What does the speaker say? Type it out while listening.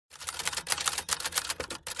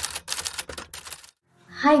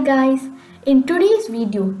Hi guys, in today's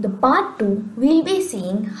video, the part 2, we'll be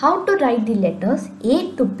seeing how to write the letters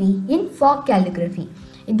A to P in FAUX calligraphy.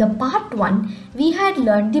 In the part 1, we had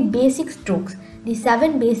learned the basic strokes, the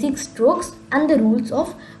 7 basic strokes and the rules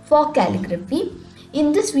of FAUX calligraphy.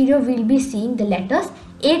 In this video, we'll be seeing the letters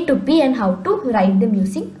A to P and how to write them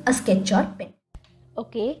using a sketch or pen.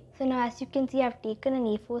 Okay, so now as you can see, I've taken an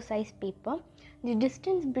A4 size paper. The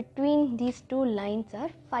distance between these two lines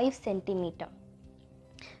are 5 centimeter.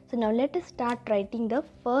 So now let us start writing the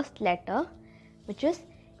first letter, which is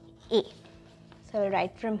A. So I'll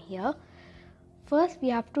write from here. First we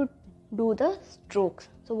have to do the strokes.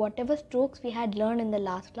 So whatever strokes we had learned in the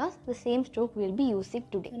last class, the same stroke we'll be using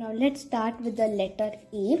today. So now let's start with the letter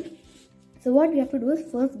A. So what we have to do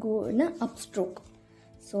is first go in an upstroke.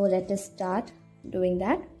 So let us start doing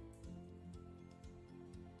that.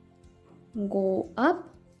 Go up.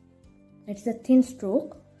 It's a thin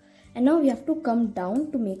stroke. And now we have to come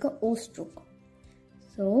down to make a O stroke.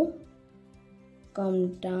 So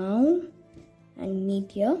come down and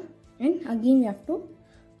meet here, and again we have to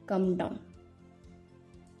come down,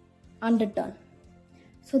 underturn.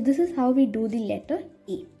 So this is how we do the letter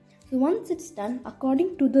A. So once it's done,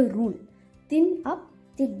 according to the rule, thin up,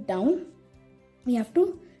 thick down, we have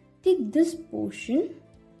to thick this portion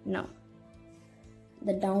now,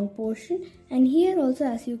 the down portion, and here also,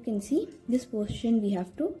 as you can see, this portion we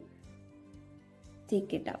have to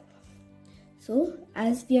thick it up. So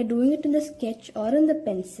as we are doing it in the sketch or in the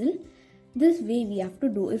pencil, this way we have to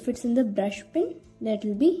do. If it's in the brush pen, that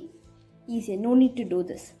will be easier, no need to do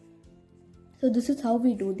this. So this is how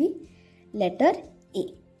we do the letter A.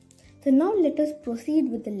 So now let us proceed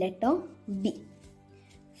with the letter B.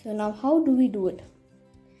 So now how do we do it?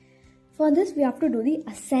 For this we have to do the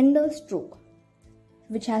ascender stroke,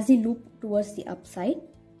 which has the loop towards the upside.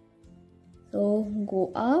 So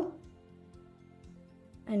go up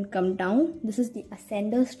and come down. This is the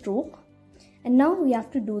ascender stroke. And now we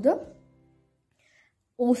have to do the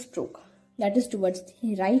O stroke, that is towards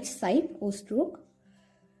the right side, O stroke.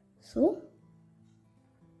 So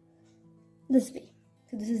this way.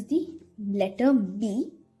 So this is the letter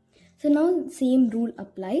B. So now same rule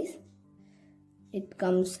applies. It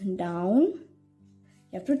comes down,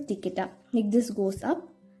 you have to thick it up. Like this goes up,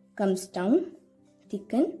 comes down,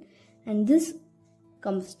 thicken, and this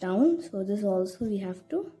comes down. So this also we have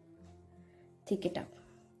to thick it up.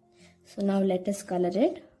 So now let us color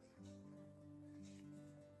it.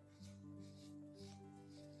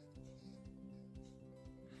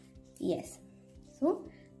 Yes. So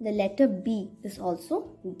the letter B is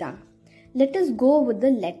also done. Let us go with the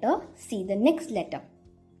letter C, the next letter.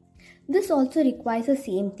 This also requires the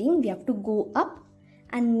same thing. We have to go up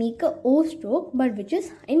and make a O stroke, but which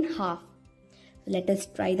is in half. So let us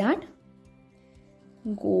try that.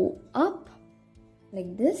 Go up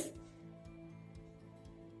like this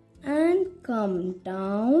and come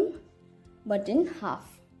down, but in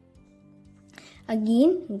half.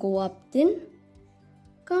 Again go up thin,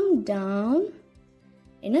 come down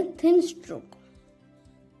in a thin stroke.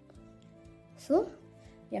 So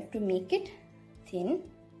you have to make it thin.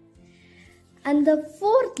 And the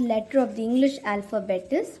fourth letter of the English alphabet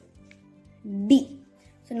is D.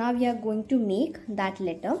 So now we are going to make that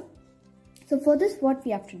letter. So for this, what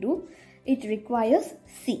we have to do, it requires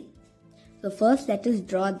C. So first let us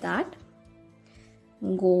draw that.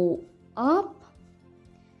 Go up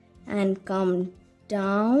and come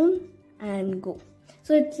down and go.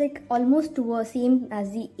 So it's like almost towards same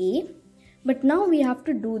as the A. But now we have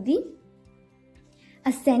to do the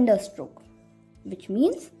ascender stroke, which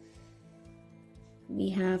means we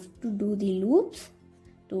have to do the loops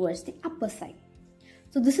towards the upper side.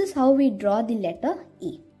 So this is how we draw the letter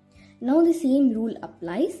A. Now the same rule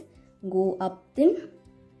applies. Go up thin,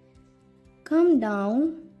 come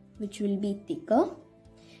down, which will be thicker.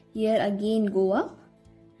 Here again go up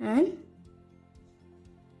and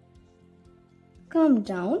come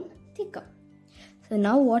down thicker. So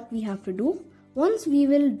now what we have to do, once we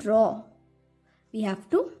will draw, we have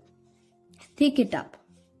to thick it up.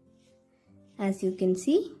 As you can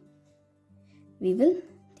see, we will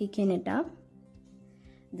thicken it up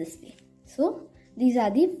this way. So these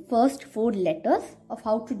are the first 4 letters of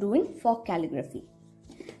how to do in FAUX calligraphy.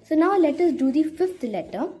 So now let us do the fifth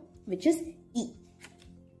letter, which is E.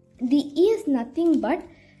 The E is nothing but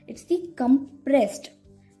it's the compressed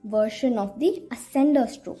version of the ascender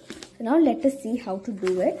stroke. So now let us see how to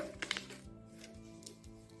do it.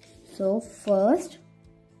 So first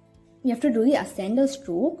we have to do the ascender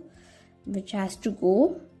stroke, which has to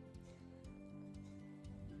go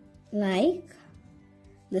like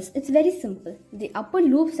this. It's very simple. The upper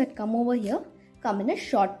loops that come over here come in a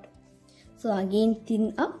short. So again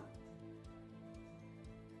thin up,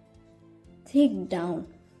 thick down.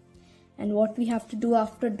 And what we have to do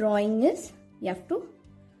after drawing is, you have to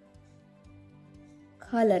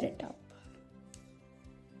color it up.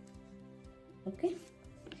 Okay.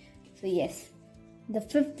 So yes, the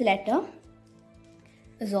fifth letter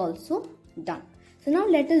is also done. So now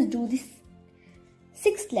let us do this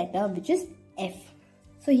sixth letter, which is F.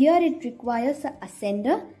 So here it requires an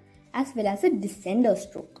ascender as well as a descender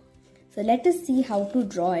stroke. So let us see how to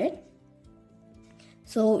draw it.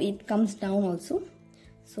 So it comes down also.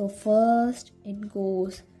 So first it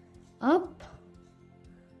goes up,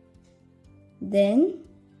 then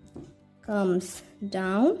comes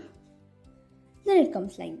down, then it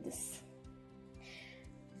comes like this.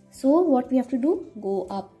 So what we have to do, go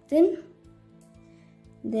up thin,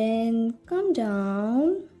 then come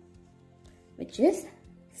down, which is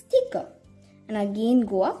thicker, and again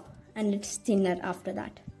go up and it's thinner after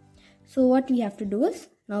that. So what we have to do is,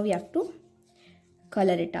 now we have to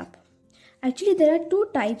color it up. Actually there are two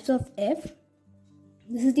types of F.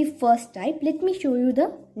 This is the first type. Let me show you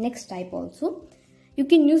the next type also. You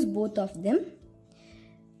can use both of them.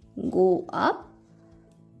 Go up.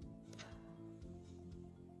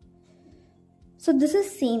 So this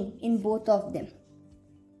is same in both of them.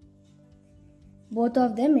 Both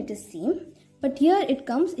of them it is same. But here it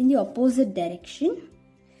comes in the opposite direction.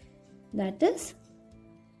 That is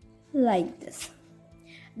like this.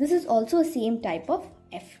 This is also a same type of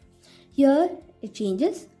F. Here it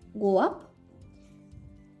changes. Go up.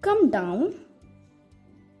 Come down.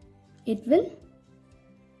 It will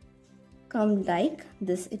come like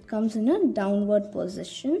this. It comes in a downward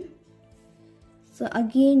position. So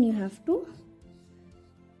again you have to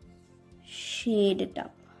shade it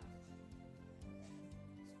up.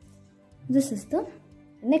 This is the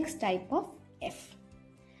next type of F.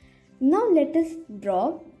 Now let us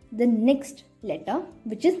draw the next letter,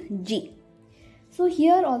 which is G. So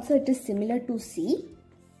here also it is similar to C.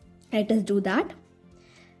 Let us do that.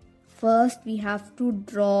 First we have to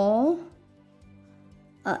draw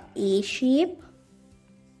a A shape.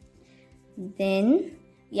 Then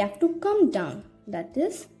we have to come down. That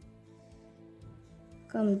is,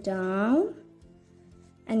 come down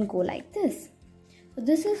and go like this. So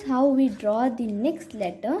this is how we draw the next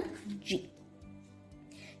letter G.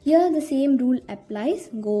 Here the same rule applies.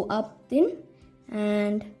 Go up thin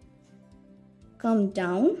and come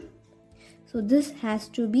down. So this has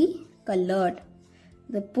to be colored.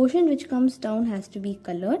 The portion which comes down has to be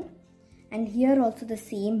colored. And here also the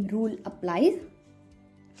same rule applies.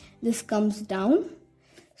 This comes down.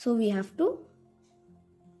 So we have to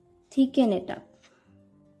thicken it up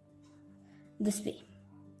this way.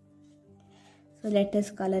 So let us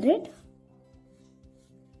color it.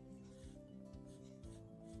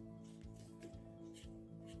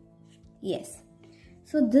 Yes.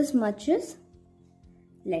 So this much is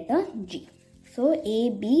letter G. So A,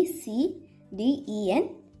 B, C, D, E,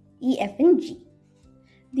 N, E, F and G.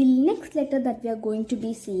 The next letter that we are going to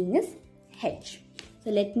be seeing is H.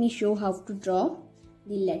 So let me show how to draw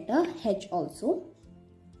the letter H also.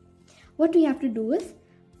 What we have to do is,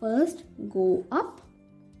 first go up,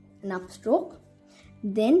 an up stroke,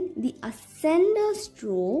 then the ascender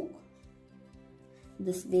stroke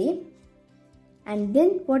this way, and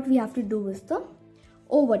then what we have to do is the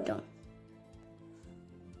overturn.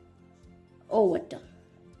 Overturn.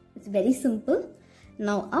 It's very simple.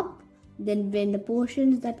 Now up, then when the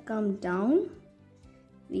portions that come down,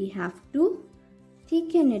 we have to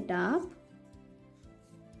thicken it up.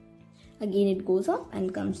 Again it goes up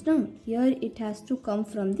and comes down. Here it has to come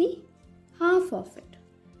from the half of it.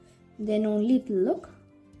 Then only it will look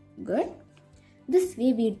good. This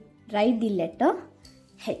way we write the letter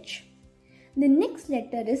H. The next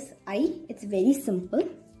letter is I. It's very simple.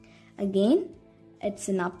 Again, it's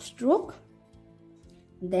an upstroke.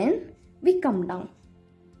 Then we come down.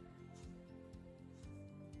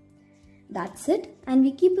 That's it. And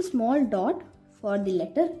we keep a small dot for the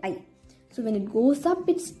letter I. So when it goes up,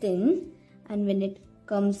 it's thin. And when it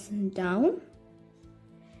comes down,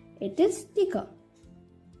 it is thicker.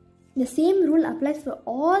 The same rule applies for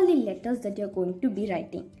all the letters that you're going to be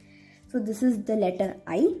writing. So this is the letter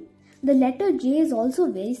I. The letter J is also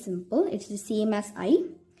very simple. It's the same as I.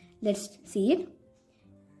 Let's see it.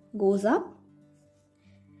 Goes up.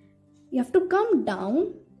 You have to come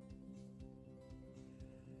down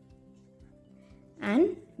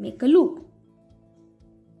and make a loop.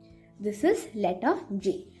 This is letter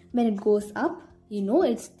J. When it goes up, you know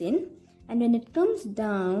it's thin. And when it comes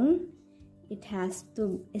down, it has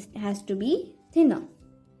to be thinner.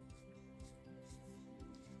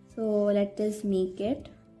 So let us make it.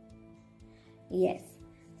 Yes.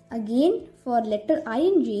 again for letter I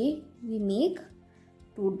and J we make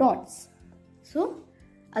 2 dots. So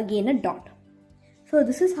again a dot. So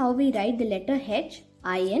this is how we write the letter H,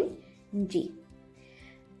 I and J.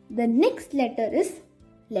 The next letter is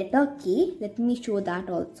letter K. Let me show that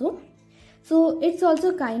also. So it's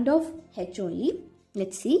also kind of H only.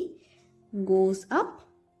 Let's see. Goes up,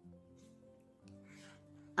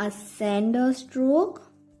 a center stroke,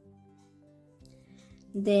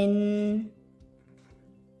 then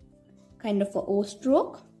kind of a O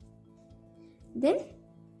stroke, then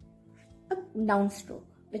a down stroke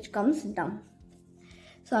which comes down.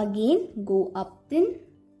 So again go up then.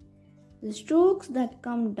 The strokes that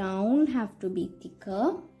come down have to be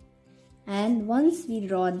thicker, and once we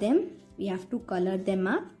draw them we have to color them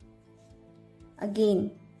up.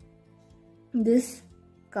 Again this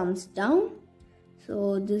comes down,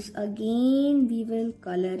 so this again we will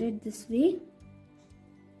color it this way,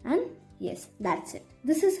 and yes, that's it.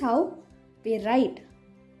 This is how we write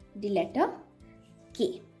the letter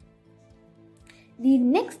K. The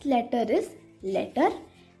next letter is letter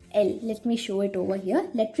L. Let me show it over here.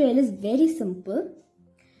 Letter L is very simple.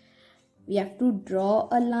 We have to draw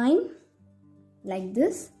a line like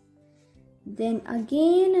this, then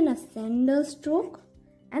again an ascender stroke,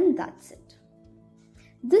 and that's it.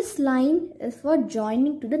 This line is for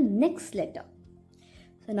joining to the next letter.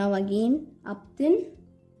 So now again up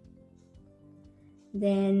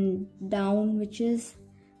then down, which is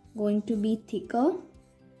going to be thicker,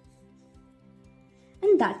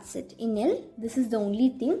 and that's it. In L, this is the only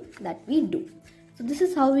thing that we do. So this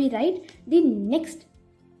is how we write the next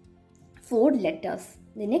 4 letters,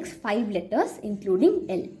 the next 5 letters including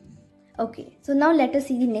L. Okay, so now let us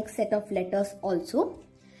see the next set of letters also.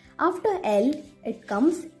 After L, it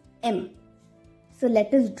comes M. So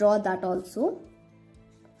let us draw that also.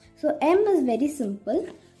 So M is very simple.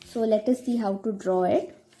 So let us see how to draw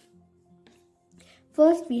it.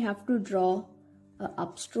 First we have to draw a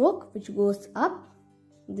upstroke which goes up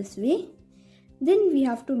this way. Then we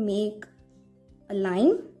have to make a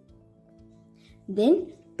line.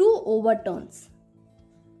 Then 2 overturns.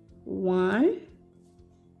 1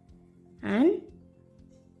 and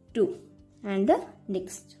 2, and the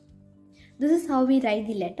next. This is how we write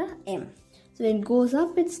the letter M. So when it goes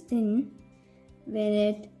up it's thin. When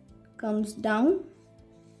it comes down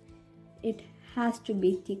it has to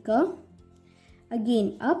be thicker.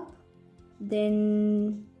 Again up,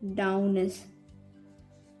 then down is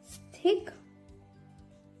thick.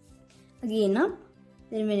 Again up,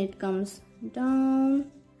 then when it comes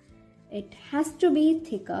down it has to be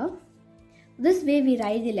thicker. This way we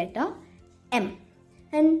write the letter M.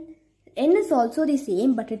 And N is also the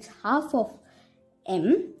same, but it's half of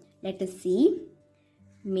M. Let us see.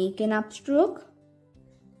 Make an upstroke,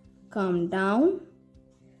 come down,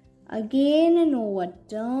 again an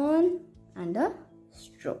overturn, and a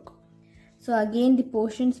stroke. So again the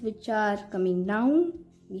portions which are coming down,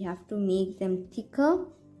 we have to make them thicker.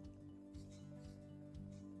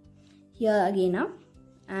 Here again up,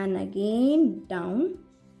 and again down,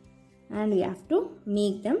 and we have to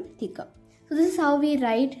make them thicker. So this is how we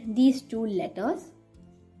write these 2 letters.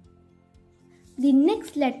 The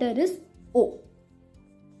next letter is O.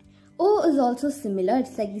 O is also similar.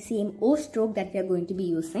 It's like the same O stroke that we are going to be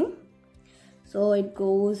using. So it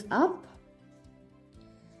goes up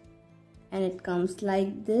and it comes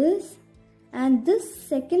like this, and this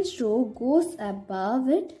second stroke goes above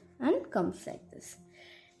it and comes like this.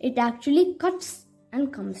 It actually cuts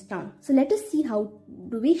and comes down. So let us see how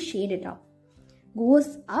do we shade it up.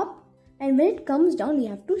 Goes up, and when it comes down we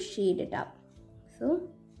have to shade it up. So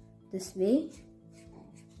this way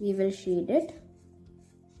we will shade it.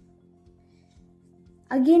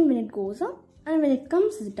 Again when it goes up, and when it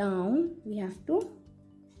comes down we have to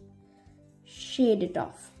shade it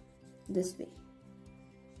off this way.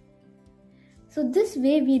 So this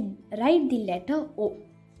way we write the letter O.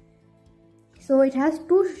 So it has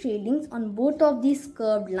 2 shadings on both of these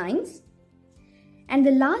curved lines. And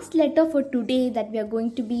the last letter for today that we are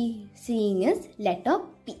going to be seeing is letter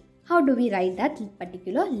P. How do we write that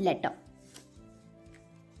particular letter?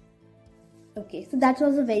 Okay, so that's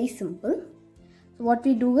also very simple. So what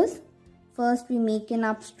we do is, first we make an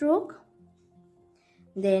upstroke,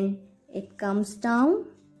 then it comes down,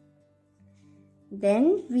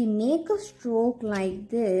 then we make a stroke like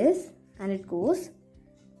this and it goes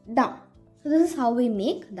down. So this is how we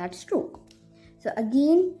make that stroke. So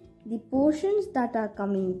again, the portions that are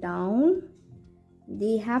coming down,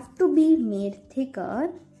 they have to be made thicker.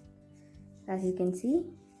 As you can see,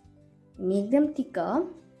 make them thicker,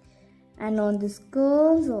 and on these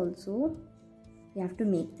curves also you have to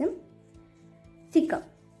make them thicker.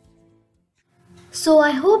 So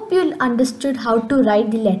I hope you understood how to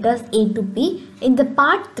write the letters A to P. In the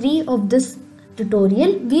part 3 of this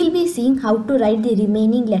tutorial, we'll be seeing how to write the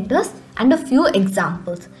remaining letters and a few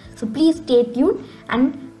examples. So please stay tuned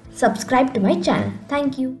and subscribe to my channel.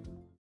 Thank you.